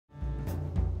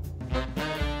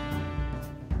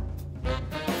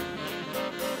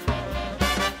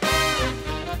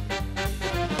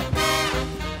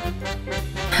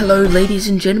Hello ladies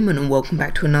and gentlemen, and welcome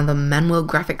back to another Manuel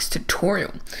Graphics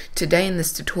tutorial. Today in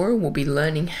this tutorial we'll be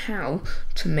learning how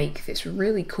to make this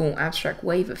really cool abstract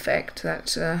wave effect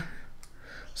that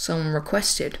someone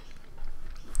requested.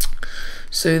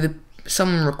 So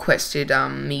someone requested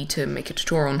me to make a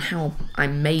tutorial on how I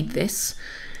made this,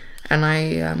 and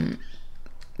I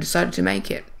decided to make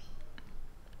it.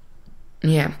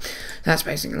 Yeah, that's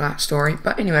basically that story.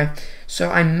 But anyway,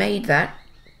 so I made that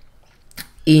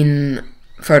in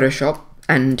Photoshop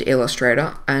and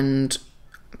Illustrator, and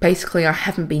basically I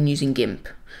haven't been using Gimp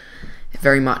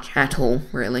very much at all,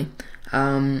 really.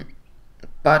 But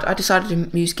I decided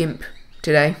to use Gimp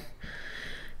today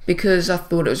because I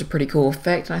thought it was a pretty cool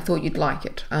effect and I thought you'd like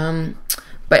it.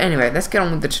 But anyway, let's get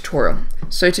on with the tutorial.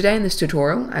 So today in this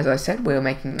tutorial, as I said, we're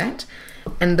making that.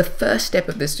 And the first step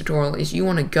of this tutorial is you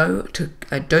want to go to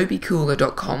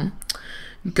adobecooler.com,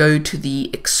 go to the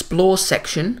Explore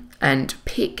section and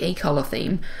pick a color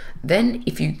theme. Then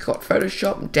if you've got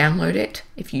Photoshop, download it.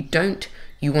 If you don't,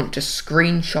 you want to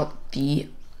screenshot the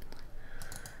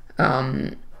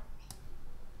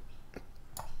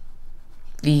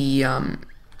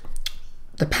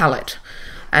palette.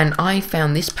 And I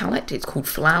found this palette, it's called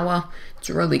Flower. It's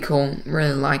really cool,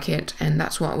 really like it, and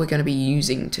that's what we're going to be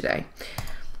using today.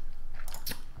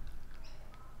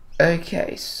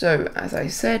 Okay, so as I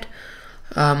said,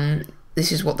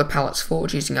 this is what the palette's for,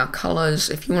 choosing our colours.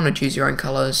 If you want to choose your own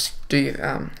colours,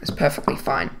 it's perfectly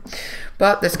fine.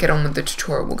 But let's get on with the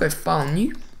tutorial. We'll go File,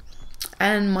 New,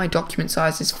 and my document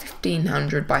size is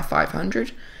 1500 by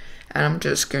 500, and I'm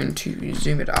just going to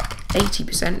zoom it up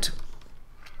 80%.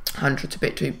 100's a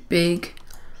bit too big.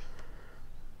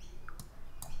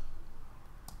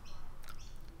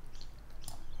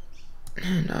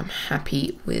 And I'm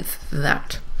happy with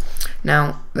that.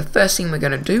 Now, the first thing we're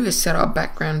going to do is set our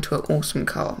background to an awesome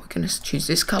color. We're going to choose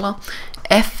this color,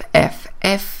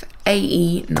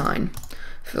 FFFAE9.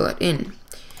 Fill it in.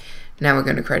 Now we're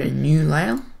going to create a new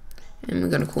layer, and we're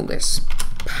going to call this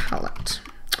palette.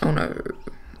 Oh no,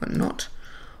 we're not.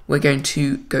 We're going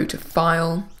to go to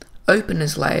File, Open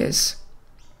as Layers,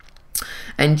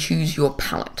 and choose your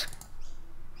palette.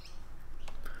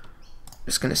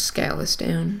 Just going to scale this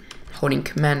down, holding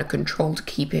Command or Control to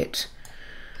keep it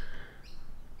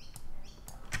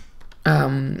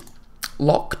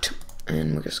locked,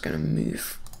 and we're just going to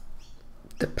move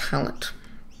the palette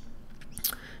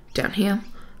down here,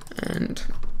 and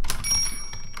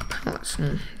palette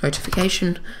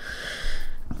notification,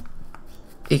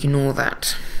 ignore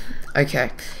that. Okay,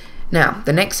 now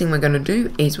the next thing we're going to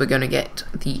do is we're going to get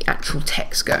the actual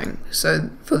text going.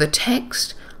 So for the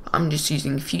text, I'm just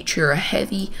using Futura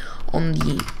Heavy on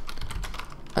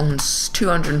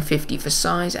 250 for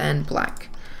size and black,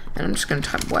 and I'm just going to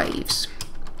type waves.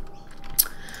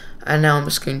 And now I'm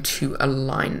just going to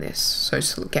align this. So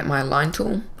get my align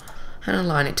tool and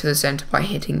align it to the center by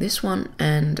hitting this one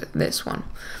and this one.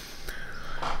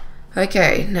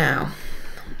 Okay, now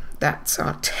that's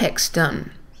our text done.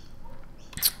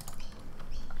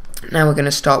 Now we're going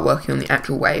to start working on the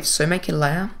actual waves. So make a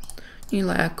layer, new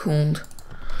layer called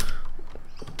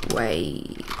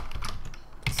Waves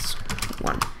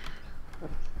 1.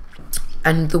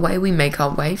 And the way we make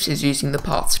our waves is using the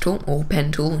Paths tool or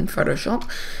Pen tool in Photoshop.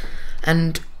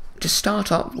 And to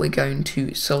start up, we're going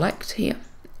to select here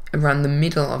around the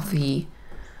middle of the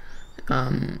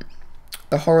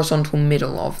horizontal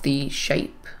middle of the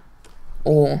shape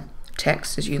or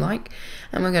text, as you like,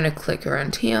 and we're going to click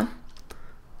around here,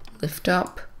 lift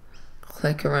up,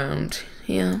 click around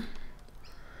here,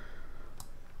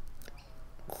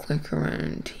 click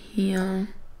around here,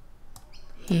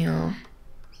 here,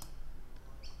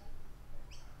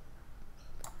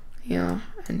 here,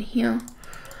 and here.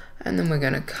 And then we're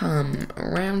going to come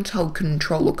around, hold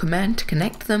Control or Command to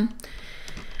connect them,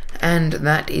 and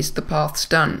that is the paths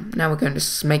done. Now we're going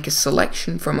to make a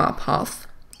selection from our path.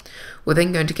 We're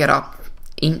then going to get our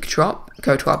ink drop,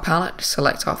 go to our palette,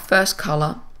 select our first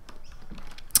color,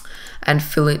 and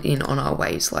fill it in on our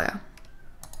waves layer.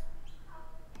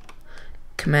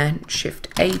 Command Shift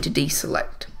A to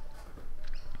deselect.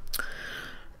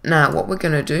 Now what we're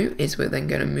going to do is we're then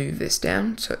going to move this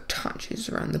down so it touches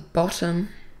around the bottom,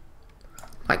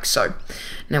 like so.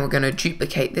 Now we're going to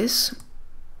duplicate this,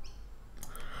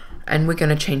 and we're going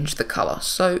to change the color.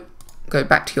 So go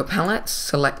back to your palette,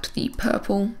 select the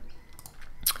purple,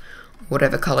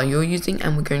 whatever color you're using,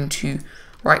 and we're going to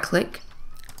right click,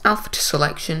 Alpha to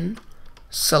Selection,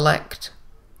 select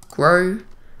Grow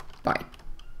by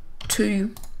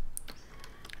 2,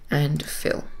 and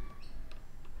Fill.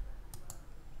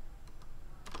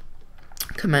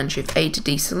 Command Shift A to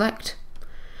deselect,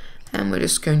 and we're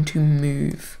just going to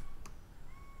move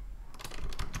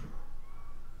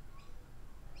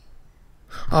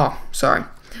Oh, sorry.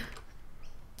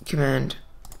 Command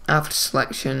alpha to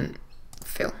selection,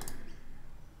 fill.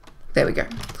 There we go.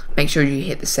 Make sure you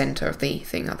hit the center of the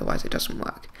thing, otherwise it doesn't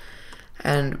work.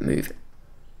 And move it.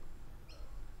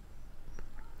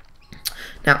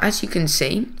 Now, as you can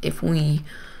see, if we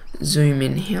zoom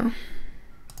in here,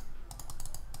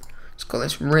 it's got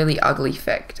this really ugly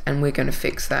effect, and we're going to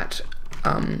fix that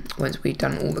once we've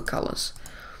done all the colors.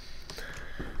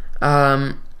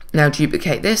 Now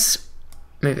duplicate this,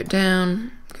 move it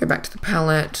down, go back to the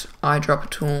palette, eyedropper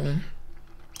tool,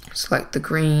 select the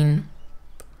green,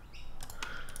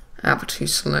 alpha to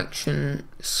selection,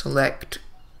 select,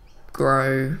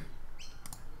 grow,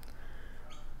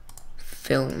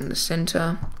 fill in the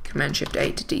center, Command Shift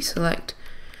A to deselect,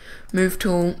 move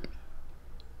tool,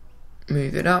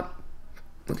 move it up.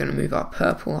 We're going to move our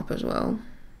purple up as well,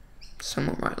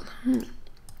 somewhat right,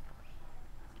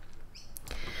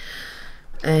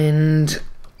 and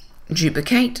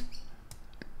duplicate,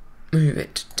 move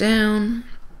it down,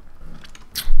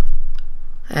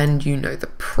 and you know the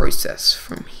process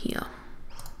from here.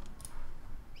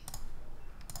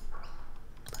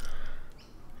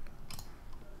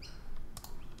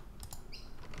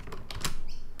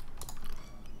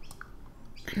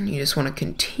 And you just want to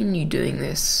continue doing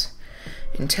this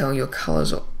until your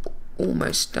colors are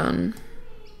almost done.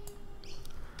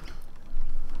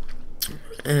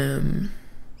 Oh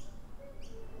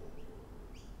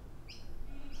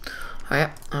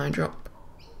yeah, eyedrop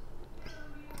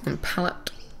and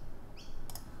palette.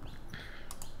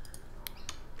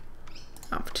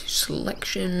 Up to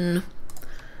selection,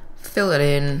 fill it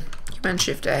in, Command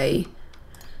Shift A,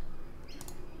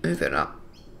 move it up.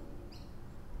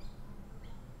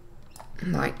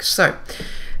 Like so.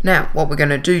 Now, what we're going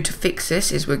to do to fix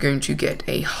this is we're going to get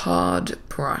a hard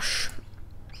brush.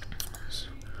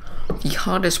 The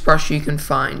hardest brush you can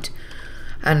find.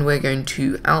 And we're going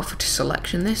to alpha to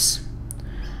selection this.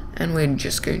 And we're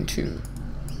just going to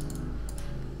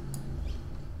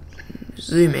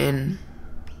zoom in.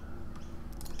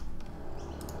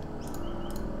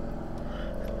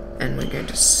 And we're going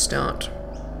to start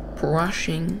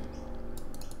brushing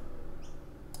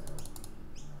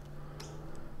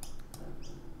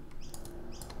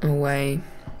away.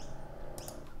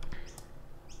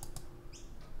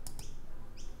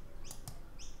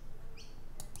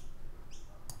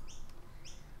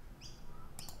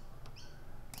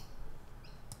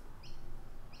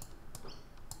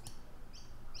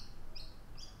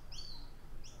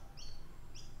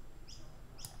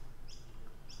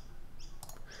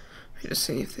 Let me just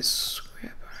see if this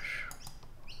square brush.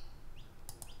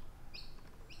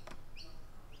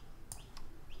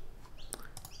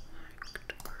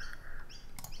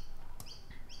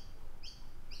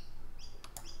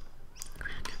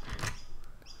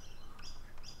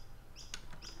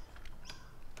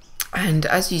 And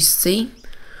as you see,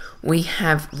 we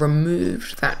have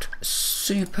removed that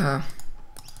super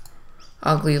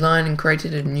ugly line and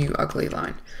created a new ugly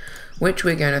line, which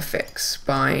we're going to fix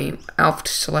by alpha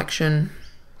to selection,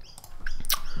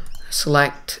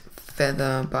 select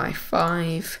feather by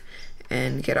 5,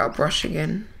 and get our brush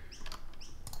again,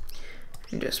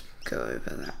 and just go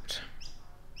over that,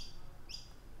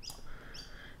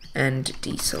 and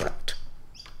deselect.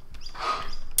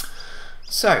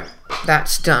 So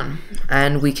that's done,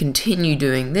 and we continue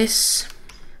doing this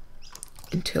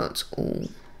until it's all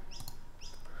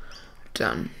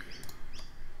done.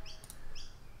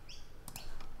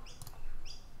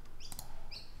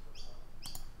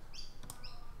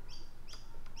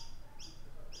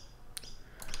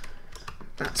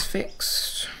 That's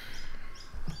fixed.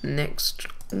 Next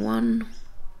one.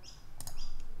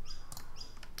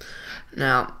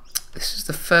 Now, this is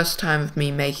the first time of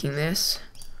me making this.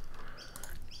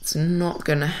 It's not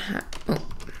gonna happen. Oh.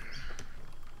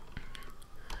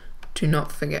 Do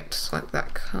not forget to select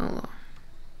that color.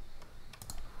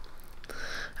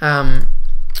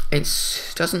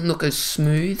 It doesn't look as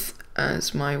smooth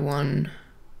as my one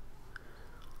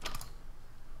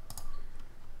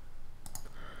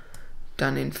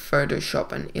done in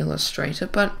Photoshop and Illustrator,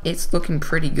 but it's looking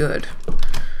pretty good,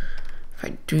 if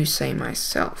I do say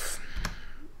myself.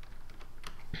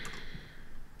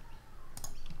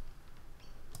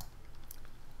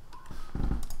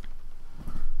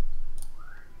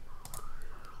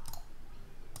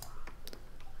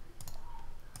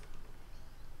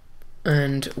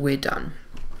 And we're done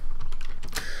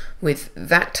with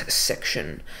that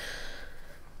section.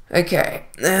 Okay,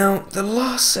 now the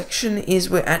last section is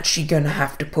we're actually going to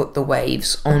have to put the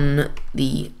waves on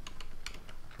the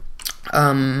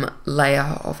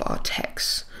layer of our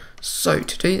text. So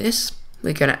to do this,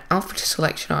 we're going to alpha to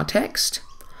selection our text,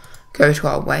 go to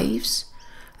our waves,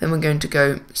 Then we're going to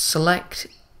go select,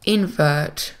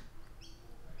 invert,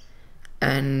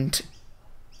 and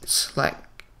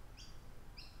select,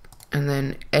 and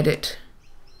then edit,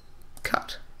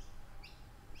 cut,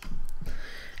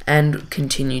 and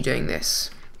continue doing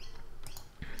this.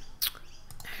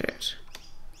 Edit,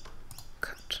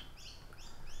 cut.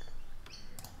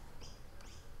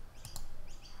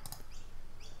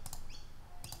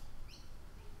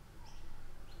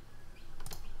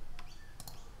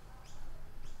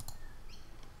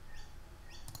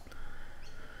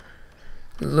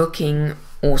 Looking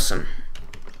awesome.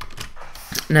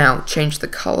 Now change the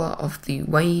color of the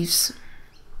waves.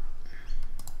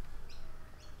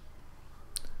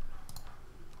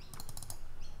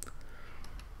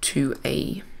 To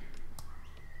a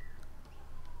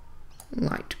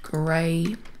light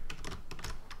grey,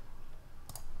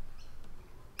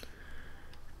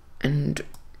 and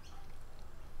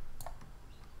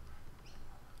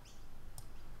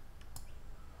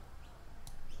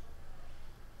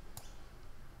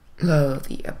lower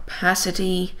the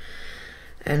opacity,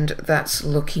 and that's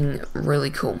looking really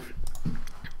cool.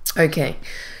 Okay,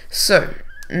 so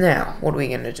now what are we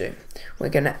going to do? We're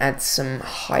going to add some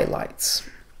highlights.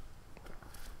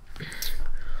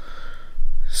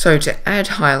 So to add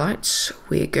highlights,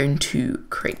 we're going to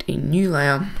create a new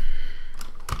layer,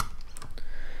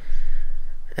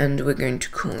 and we're going to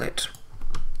call it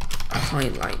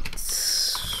highlights.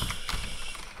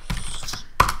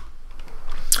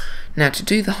 Now to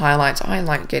do the highlights, I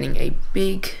like getting a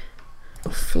big,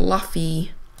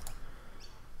 fluffy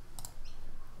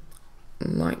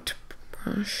light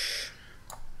brush,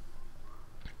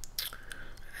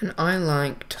 and I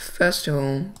like to first of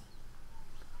all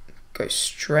go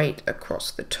straight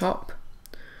across the top,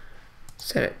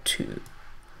 set it to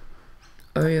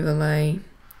overlay,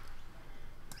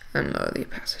 and lower the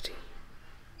opacity.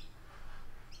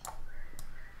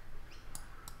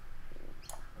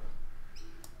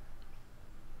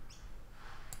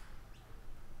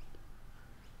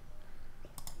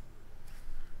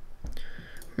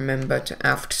 Remember to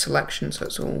after selection, so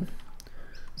it's all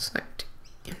select,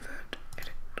 invert,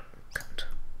 edit, cut.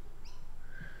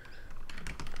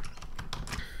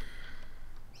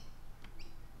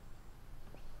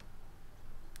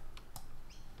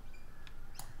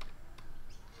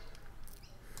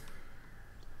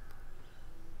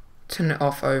 Turn it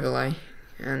off overlay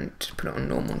and put it on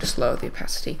normal, just lower the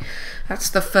opacity. That's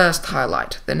the first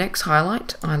highlight. The next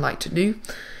highlight I like to do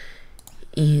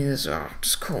is, I'll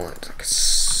just call it like a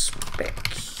specular.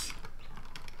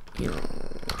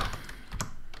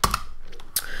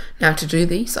 Now to do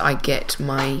these, I get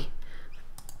my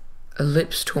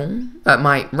ellipse tool,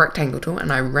 my rectangle tool,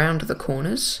 and I round the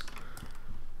corners,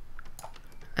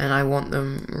 and I want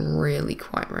them really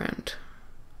quite round,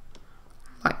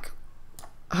 like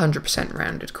 100%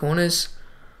 rounded corners.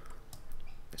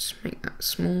 Let's make that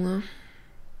smaller.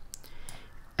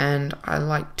 And I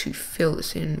like to fill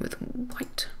this in with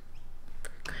white.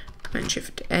 Command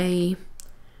Shift A,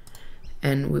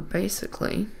 and we're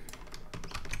basically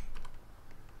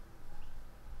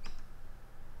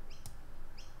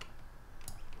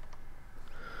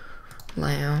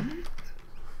layer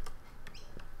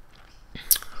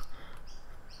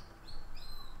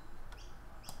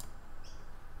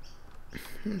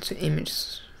into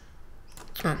images.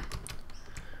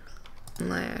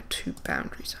 Layer to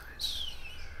boundary size.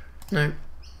 No.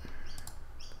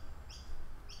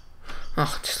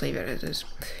 Oh, just leave it as is.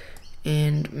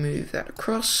 And move that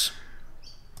across.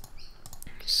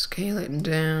 Scale it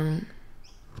down.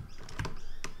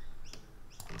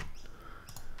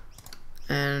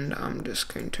 And I'm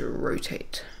just going to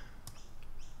rotate.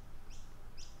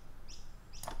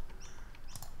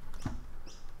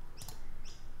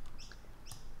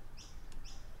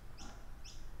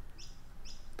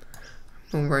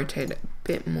 We'll rotate it a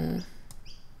bit more.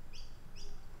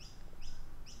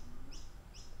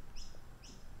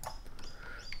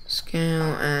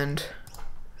 Scale and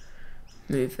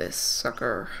move this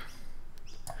sucker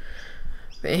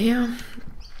over here,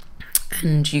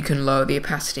 and you can lower the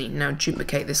opacity. Now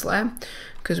duplicate this layer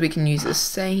because we can use the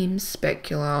same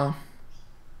specular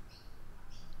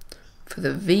for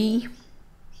the V.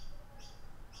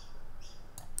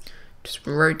 Just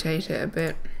rotate it a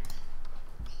bit.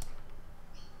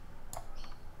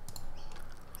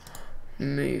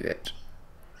 Move it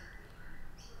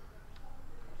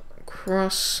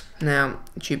across. Now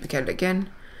duplicate it again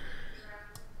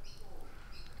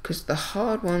because the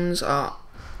hard ones are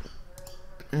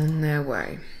on their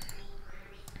way.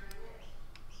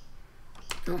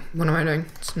 Oh, what am I doing?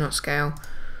 It's not scale.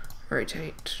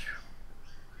 Rotate.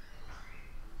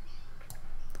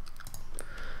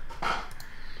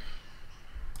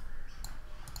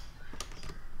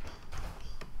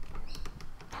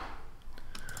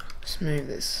 Let's move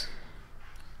this.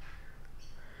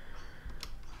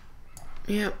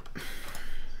 Yep.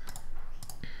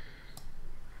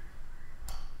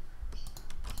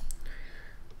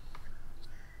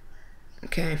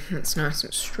 Okay, that's nice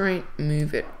and straight.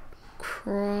 Move it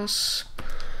across.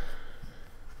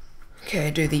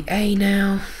 Okay, do the A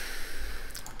now.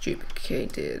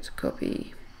 Duplicated,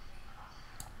 copy.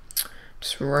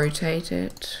 Just rotate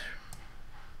it.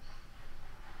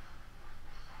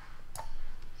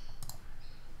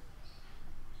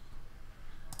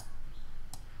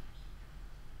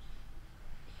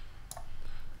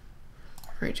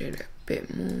 Rotate it a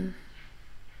bit more.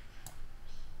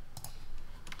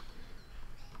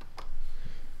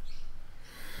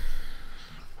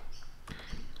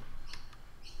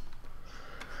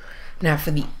 Now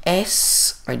for the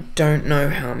S, I don't know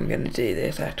how I'm going to do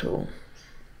this at all.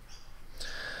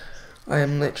 I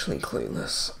am literally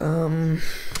clueless.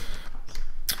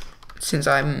 Since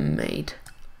I made.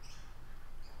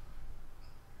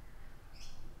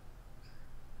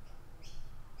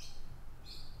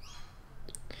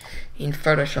 In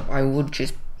Photoshop, I would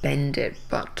just bend it,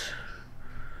 but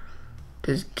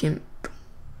does Gimp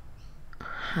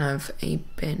have a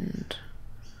bend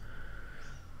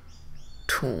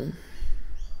tool?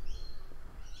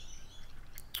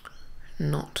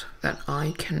 Not that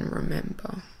I can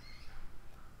remember.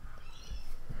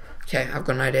 Okay, I've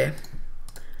got an idea.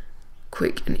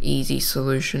 Quick and easy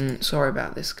solution. Sorry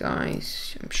about this,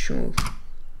 guys. I'm sure.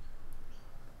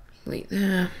 Delete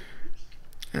there.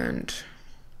 And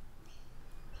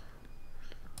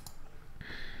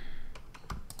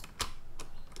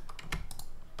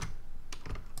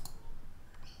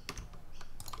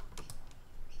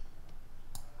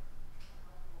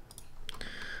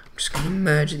I'm just going to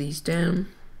merge these down.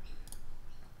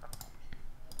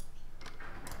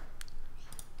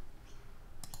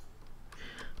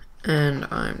 And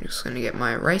I'm just going to get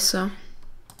my eraser.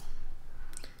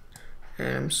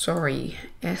 And I'm sorry,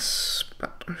 S,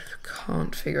 but I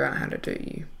can't figure out how to do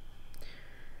you.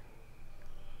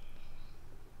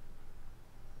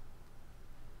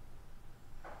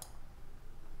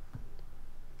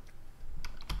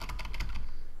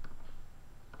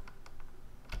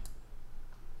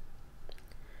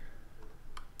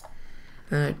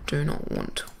 And I do not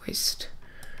want to waste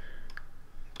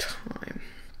time.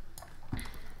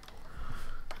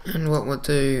 And what we'll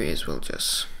do is we'll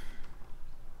just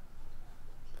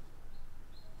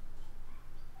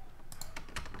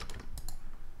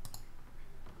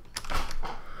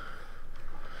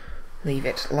leave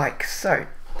it like so.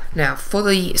 Now for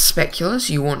the speculas,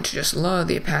 you want to just lower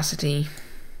the opacity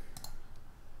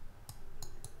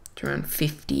to around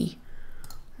 50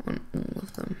 on all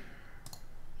of them.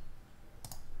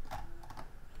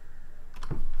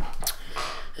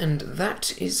 And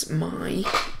that is my...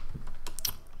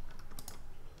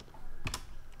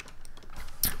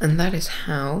 And that is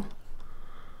how...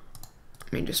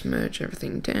 Let me just merge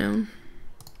everything down.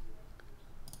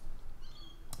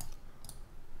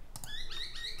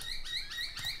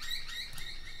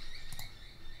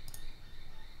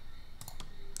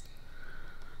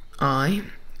 I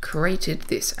created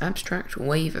this abstract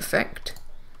wave effect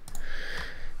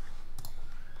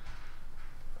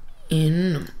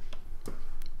in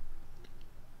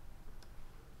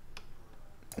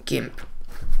Gimp.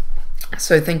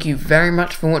 So thank you very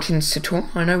much for watching this tutorial.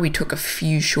 I know we took a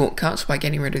few shortcuts by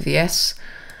getting rid of the S,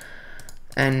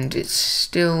 and it's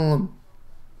still a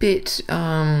bit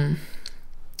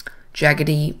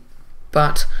jaggedy,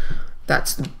 but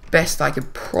that's the best I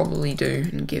could probably do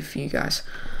and give for you guys.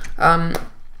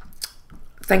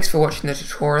 Thanks for watching the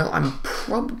tutorial. I'm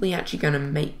probably actually going to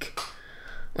make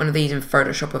one of these in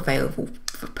Photoshop available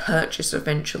for purchase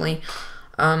eventually.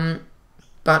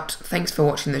 But thanks for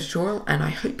watching the tutorial, and I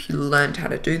hope you learned how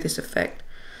to do this effect.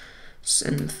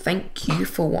 And thank you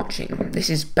for watching. This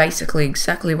is basically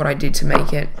exactly what I did to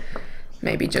make it.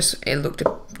 Maybe just it looked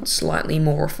slightly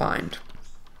more refined.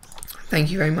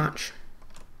 Thank you very much.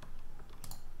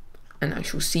 And I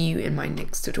shall see you in my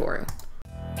next tutorial.